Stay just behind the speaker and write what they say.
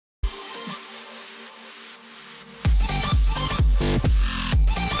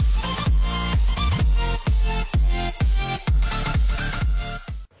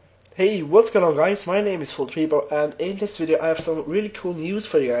Hey, what's going on guys? My name is Fulltrebo and in this video I have some really cool news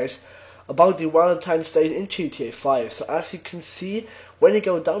for you guys about the Valentine's Day in GTA 5. So as you can see, when you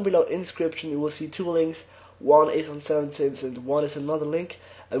go down below in the description you will see two links. One is on 7 cents and one is another link.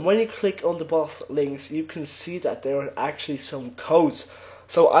 And when you click on the both links you can see that there are actually some codes.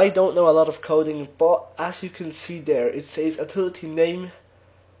 So I don't know a lot of coding, but as you can see there it says utility name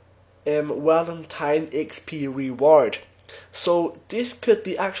Valentine XP reward. So this could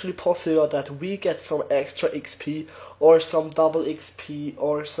be actually possible that we get some extra XP or some double XP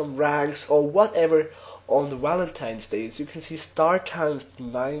or some ranks or whatever on the Valentine's Day. As you can see, start time is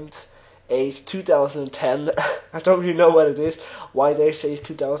 9th 8 2010. I don't really know what it is, why they say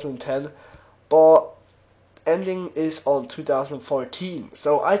 2010, but ending is on 2014,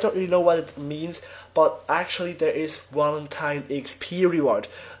 so I don't really know what it means, but actually there is Valentine XP reward.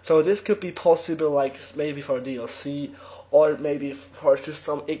 So this could be possible, like maybe for DLC or maybe for just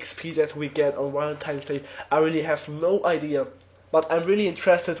some XP that we get on Valentine's Day. I really have no idea, but I'm really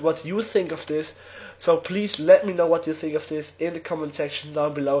interested what you think of this. So please let me know what you think of this in the comment section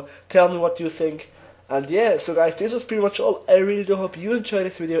down below. Tell me what you think. And yeah, so guys, this was pretty much all. I really do hope you enjoyed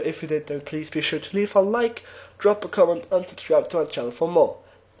this video. If you did, then please be sure to leave a like, drop a comment and subscribe to my channel for more.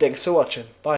 Thanks for watching. Bye.